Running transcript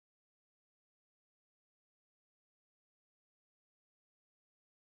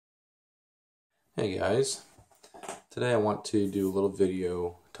Hey guys, today I want to do a little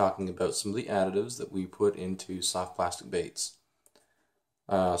video talking about some of the additives that we put into soft plastic baits.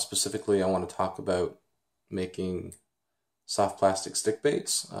 Specifically, I want to talk about making soft plastic stick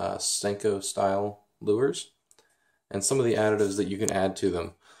baits, Senko style lures, and some of the additives that you can add to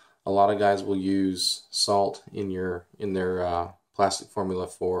them. A lot of guys will use salt in their plastic formula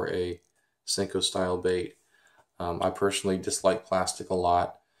for a Senko style bait. I personally dislike plastic a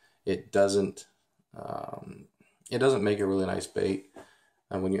lot. It doesn't um, it doesn't make a really nice bait.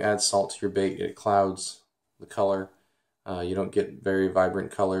 And when you add salt to your bait, it clouds the color. You don't get very vibrant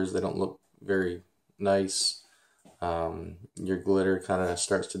colors. They don't look very nice. Your glitter kind of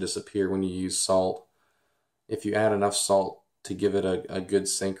starts to disappear when you use salt. If you add enough salt to give it a good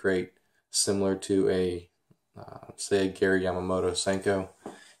sink rate, similar to say a Gary Yamamoto Senko,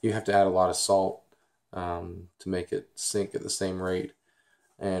 you have to add a lot of salt to make it sink at the same rate.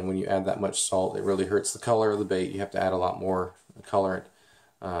 And when you add that much salt, it really hurts the color of the bait. You have to add a lot more colorant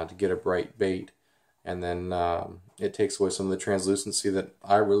to get a bright bait. And then it takes away some of the translucency that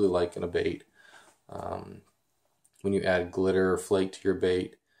I really like in a bait. When you add glitter or flake to your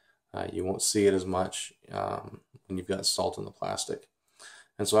bait, you won't see it as much when you've got salt in the plastic.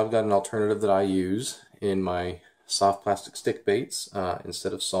 And so I've got an alternative that I use in my soft plastic stick baits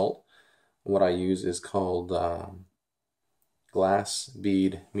instead of salt. What I use is called glass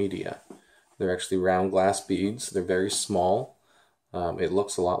bead media. They're actually round glass beads. They're very small. It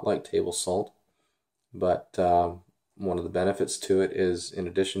looks a lot like table salt, but one of the benefits to it is, in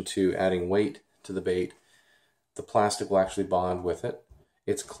addition to adding weight to the bait, the plastic will actually bond with it.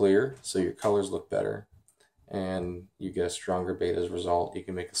 It's clear, so your colors look better, and you get a stronger bait as a result. You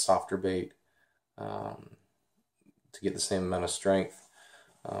can make a softer bait to get the same amount of strength,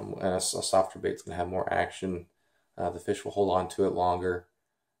 and a softer bait's going to have more action. The fish will hold on to it longer,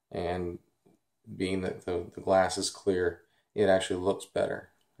 and being that the glass is clear, it actually looks better.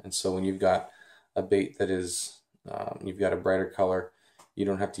 And so when you've got a bait that is, you've got a brighter color, you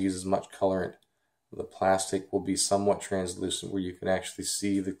don't have to use as much colorant. The plastic will be somewhat translucent where you can actually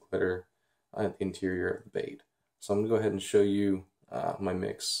see the glitter on the interior of the bait. So I'm going to go ahead and show you my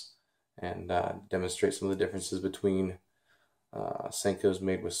mix and demonstrate some of the differences between Senko's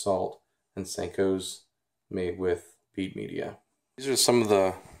made with salt and Senko's made with bead media. These are some of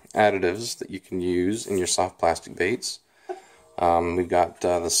the additives that you can use in your soft plastic baits. We've got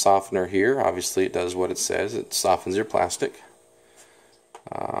the softener here. Obviously it does what it says. It softens your plastic.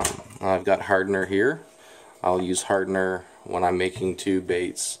 I've got hardener here. I'll use hardener when I'm making tube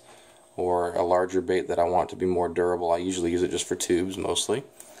baits or a larger bait that I want to be more durable. I usually use it just for tubes mostly.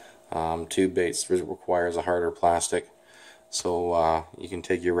 Tube baits requires a harder plastic. So you can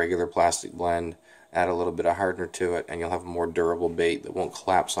take your regular plastic blend, add a little bit of hardener to it, and you'll have a more durable bait that won't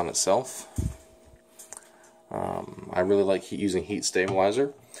collapse on itself. I really like using heat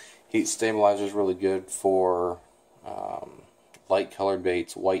stabilizer. Heat stabilizer is really good for light colored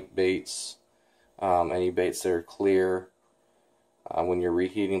baits, white baits, any baits that are clear. When you're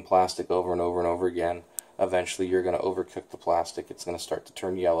reheating plastic over and over and over again, eventually you're going to overcook the plastic. It's going to start to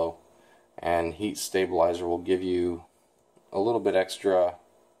turn yellow, and heat stabilizer will give you a little bit extra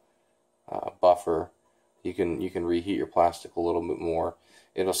buffer. You can reheat your plastic a little bit more.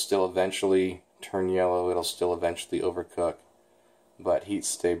 It'll still eventually turn yellow, it'll still eventually overcook, but heat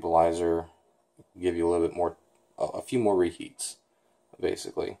stabilizer will give you a little bit more, a few more reheats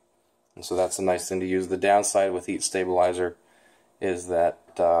basically. And so that's a nice thing to use. The downside with heat stabilizer is that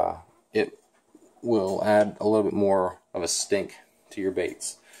it will add a little bit more of a stink to your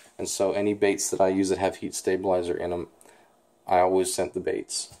baits. And so any baits that I use that have heat stabilizer in them, I always scent the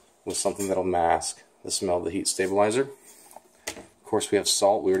baits with something that'll mask the smell of the heat stabilizer. Of course, we have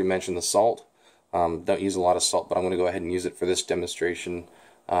salt. We already mentioned the salt. Don't use a lot of salt, but I'm going to go ahead and use it for this demonstration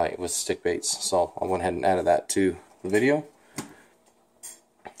with stick baits. So I went ahead and added that to the video.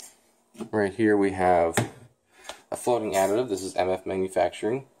 Right here we have a floating additive. This is MF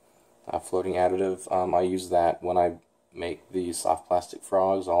Manufacturing. Floating additive. I use that when I make the soft plastic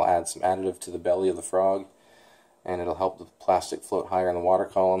frogs. I'll add some additive to the belly of the frog, and it'll help the plastic float higher in the water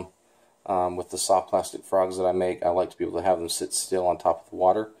column. With the soft plastic frogs that I make, I like to be able to have them sit still on top of the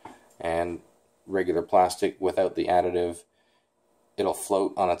water, and regular plastic without the additive, it'll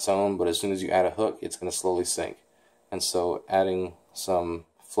float on its own, but as soon as you add a hook, it's going to slowly sink. And so adding some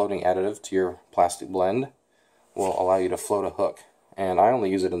floating additive to your plastic blend will allow you to float a hook. And I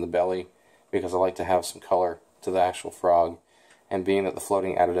only use it in the belly because I like to have some color to the actual frog, and being that the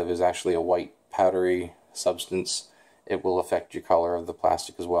floating additive is actually a white powdery substance, it will affect your color of the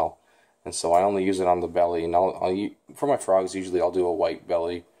plastic as well. And so I only use it on the belly, and for my frogs usually I'll do a white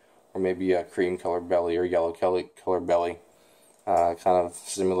belly or maybe a cream colored belly or yellow colored belly, kind of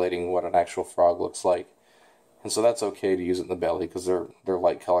simulating what an actual frog looks like. And so that's okay to use it in the belly because they're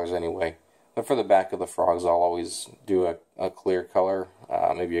light colors anyway. But for the back of the frogs, I'll always do a clear color,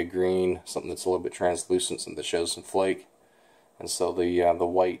 maybe a green, something that's a little bit translucent, something that shows some flake. And so the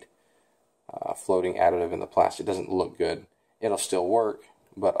white floating additive in the plastic doesn't look good. It'll still work,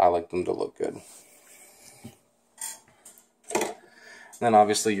 but I like them to look good. And then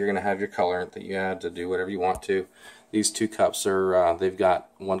obviously you're going to have your colorant that you add to do whatever you want to. These two cups are, they've got,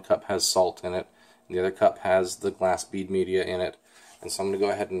 one cup has salt in it, and the other cup has the glass bead media in it. And so I'm going to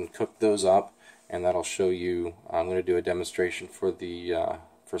go ahead and cook those up, and that'll show you, I'm going to do a demonstration for the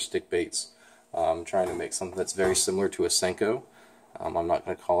for Stickbaits. I'm trying to make something that's very similar to a Senko. I'm not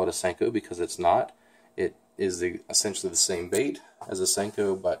going to call it a Senko because it's not. It is essentially the same bait as a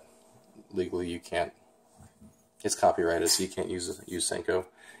Senko, but legally you can't. It's copyrighted, so you can't use Senko.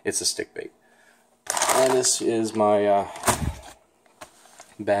 It's a stick bait. And this is my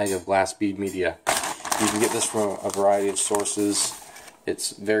bag of glass bead media. You can get this from a variety of sources.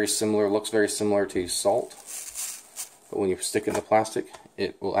 It's very similar, looks very similar to salt, but when you stick it in the plastic,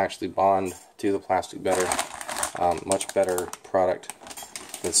 it will actually bond to the plastic better. Much better product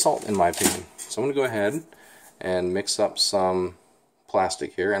than salt, in my opinion. So I'm going to go ahead and mix up some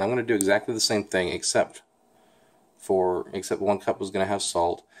plastic here, and I'm going to do exactly the same thing, except one cup is going to have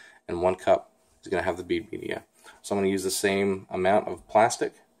salt and one cup is going to have the bead media. So I'm going to use the same amount of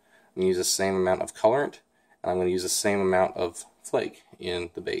plastic, I'm going to use the same amount of colorant, and I'm going to use the same amount of flake in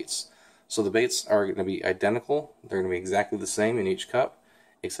the baits. So the baits are going to be identical, they're going to be exactly the same in each cup,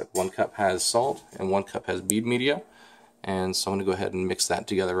 except one cup has salt and one cup has bead media. And so I'm going to go ahead and mix that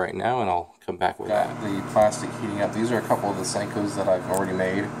together right now, and I'll come back with that. The plastic heating up. These are a couple of the Senkos that I've already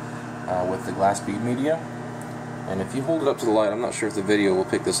made with the glass bead media. And if you hold it up to the light, I'm not sure if the video will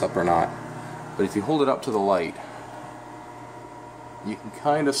pick this up or not, but if you hold it up to the light, you can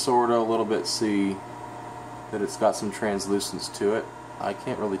kind of, sort of, a little bit see that it's got some translucence to it. I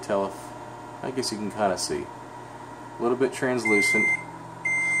can't really tell if, I guess you can kind of see. A little bit translucent.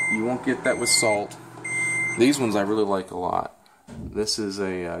 You won't get that with salt. These ones I really like a lot. This is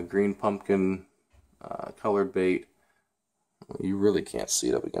a green pumpkin colored bait. You really can't see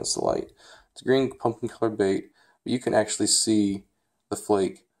it up against the light. It's a green pumpkin colored bait, but you can actually see the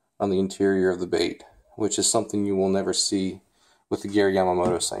flake on the interior of the bait, which is something you will never see with the Gary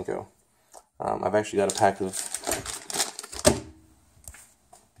Yamamoto Senko. I've actually got a pack of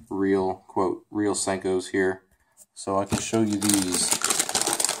real, quote, real Senkos here, so I can show you these.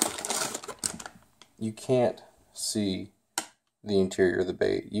 You can't see the interior of the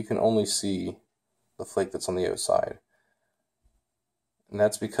bait. You can only see the flake that's on the outside. And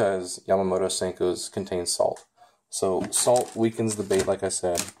that's because Yamamoto Senkos contain salt. So salt weakens the bait, like I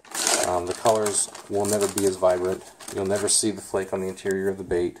said. The colors will never be as vibrant. You'll never see the flake on the interior of the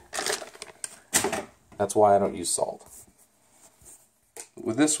bait. That's why I don't use salt.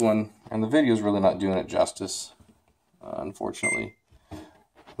 With this one, and the video's really not doing it justice, unfortunately.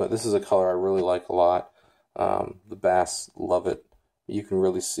 But this is a color I really like a lot. The bass love it. You can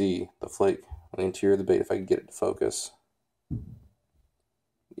really see the flake on the interior of the bait if I can get it to focus.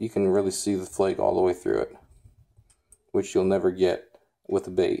 You can really see the flake all the way through it, which you'll never get with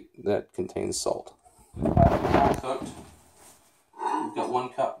a bait that contains salt. Cooked. We've got one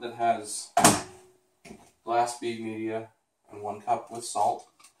cup that has glass bead media and one cup with salt.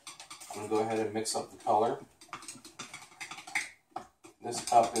 I'm going to go ahead and mix up the color. This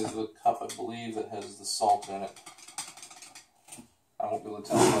cup is the cup, I believe, that has the salt in it. I won't be able to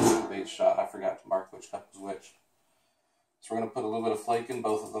tell unless the bait shot. I forgot to mark which cup is which. So we're going to put a little bit of flake in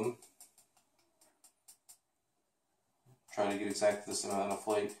both of them. Try to get exactly this amount of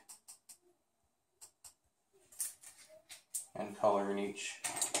flake and color in each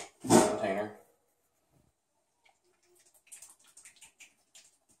container.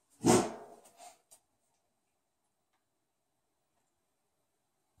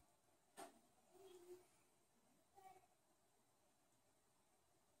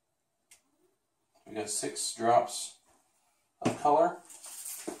 We got 6 drops of color.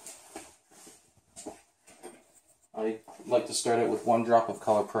 I like to start out with 1 drop of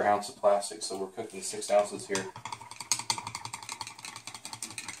color per ounce of plastic, so we're cooking 6 ounces here.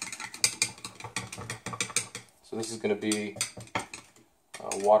 So this is going to be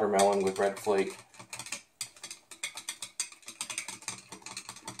watermelon with red flake.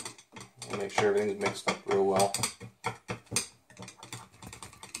 And make sure everything's mixed up real well.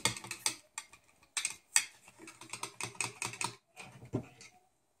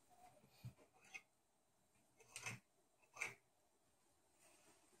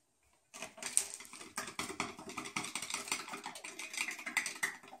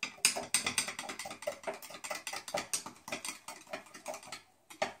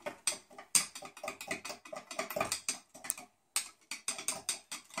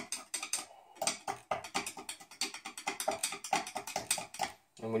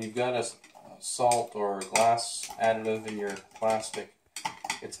 And when you've got a salt or a glass additive in your plastic,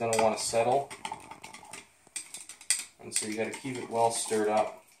 it's going to want to settle. And so you got to keep it well stirred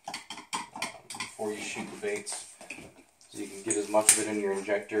up before you shoot the baits, so you can get as much of it in your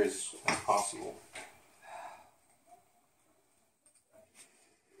injector as possible.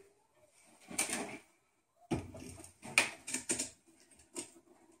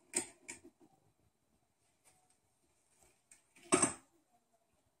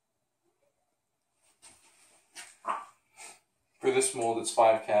 For this mold, it's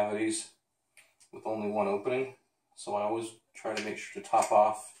 5 cavities with only 1 opening, so I always try to make sure to top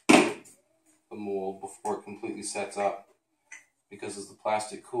off the mold before it completely sets up, because as the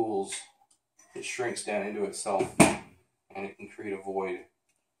plastic cools, it shrinks down into itself and it can create a void.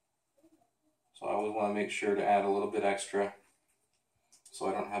 So I always want to make sure to add a little bit extra so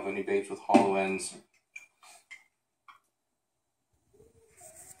I don't have any baits with hollow ends.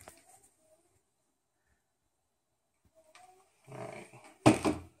 Alright,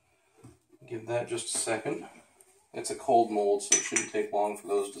 give that just a second. It's a cold mold, so it shouldn't take long for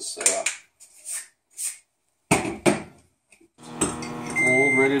those to set up.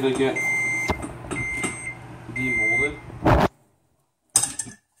 Mold ready to get demolded.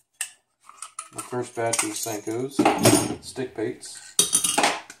 The first batch of Senko's Stickbaits.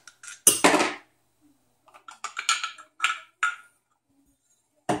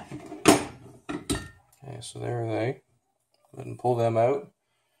 Okay, so there are they. Go ahead and pull them out,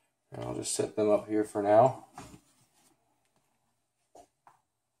 and I'll just set them up here for now.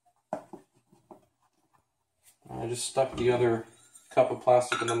 I just stuck the other cup of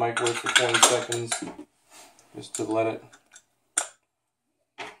plastic in the microwave for 20 seconds just to let it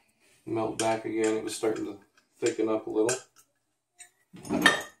melt back again. It was starting to thicken up a little.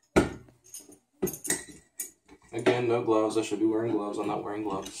 Again, no gloves. I should be wearing gloves. I'm not wearing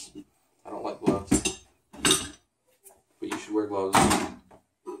gloves. I don't like gloves. But you should wear gloves.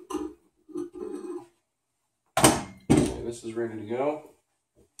 Okay, this is ready to go.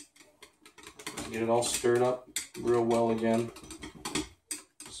 Get it all stirred up real well again,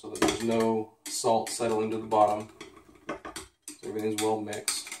 so that there's no salt settling to the bottom. So everything's well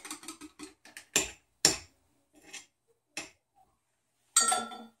mixed.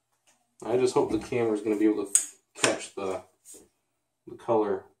 I just hope the camera is going to be able to catch the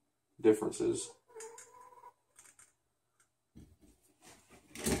color differences.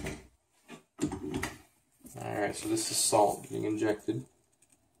 Alright, so this is salt being injected.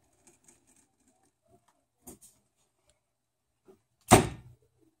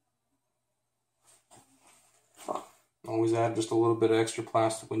 Always add just a little bit of extra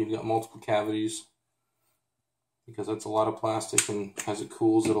plastic when you've got multiple cavities, because that's a lot of plastic, and as it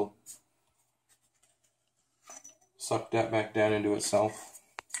cools it'll suck that back down into itself.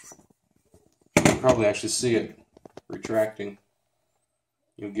 You'll probably actually see it retracting.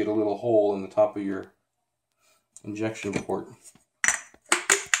 You'll get a little hole in the top of your injection port.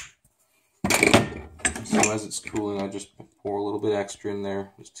 So as it's cooling, I just pour a little bit extra in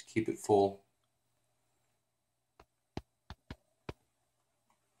there just to keep it full.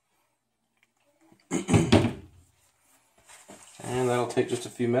 And that'll take just a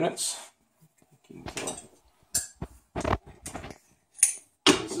few minutes.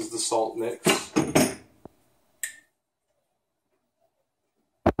 This is the salt mix.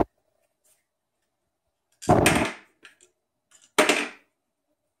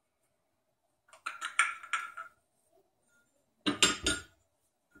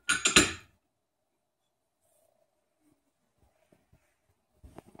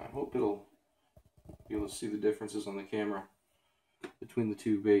 I hope you'll be able to see the differences on the camera between the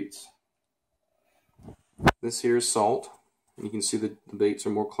two baits. This here is salt, and you can see that the baits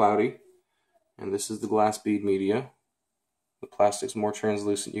are more cloudy, and this is the glass bead media. The plastic's more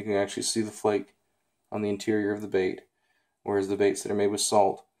translucent. You can actually see the flake on the interior of the bait, whereas the baits that are made with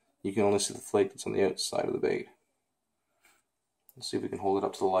salt, you can only see the flake that's on the outside of the bait. Let's see if we can hold it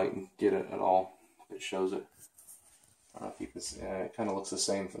up to the light and get it at all. It shows it. I don't know if you can see. It kind of looks the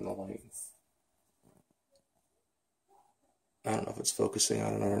same from the light. I don't know if it's focusing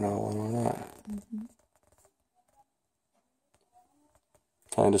on it or not.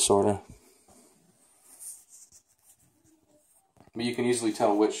 Kind of, sort of. But you can easily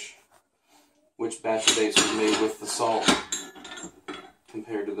tell which batch of baits was made with the salt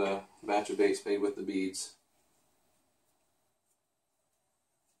compared to the batch of baits made with the beads.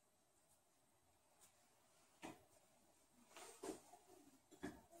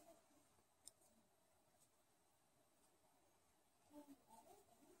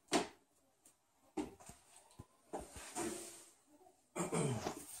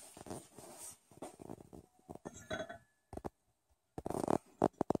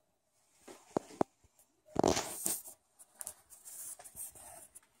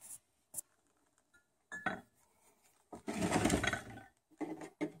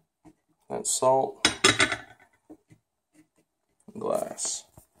 colorant salt, glass.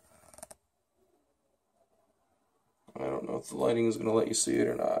 I don't know if the lighting is going to let you see it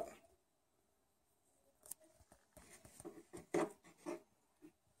or not.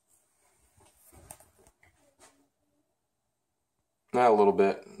 Not a little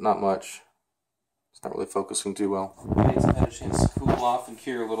bit, not much. It's not really focusing too well. It's had a chance to cool off and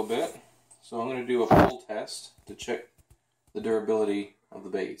cure a little bit. So I'm going to do a pull test to check the durability of the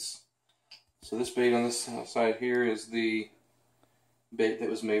baits. So this bait on this side here is the bait that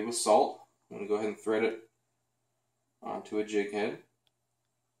was made with salt. I'm going to go ahead and thread it onto a jig head.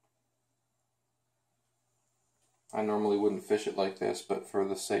 I normally wouldn't fish it like this, but for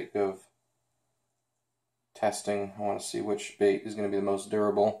the sake of testing, I want to see which bait is going to be the most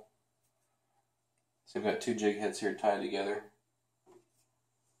durable. So I've got two jig heads here tied together.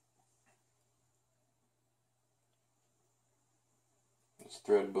 Just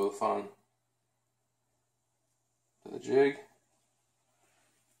thread both on to the jig.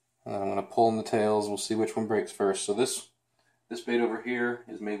 And then I'm going to pull in the tails. We'll see which one breaks first. So this bait over here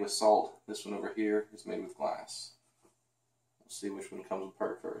is made with salt. This one over here is made with glass. We'll see which one comes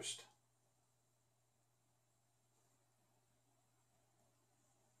apart first.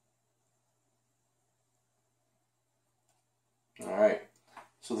 Alright,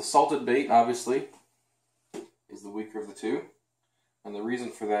 so the salted bait obviously is the weaker of the two, and the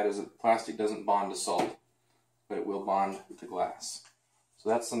reason for that is that plastic doesn't bond to salt, but it will bond to glass. So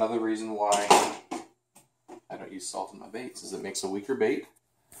that's another reason why I don't use salt in my baits, is it makes a weaker bait.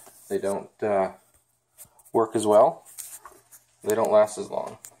 They don't work as well, they don't last as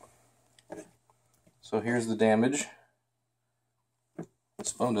long. So here's the damage.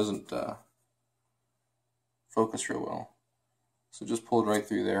 This phone doesn't focus real well. So just pulled right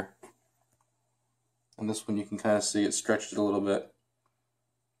through there. And this one you can kind of see it stretched it a little bit,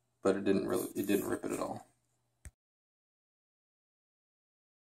 but it didn't rip it at all.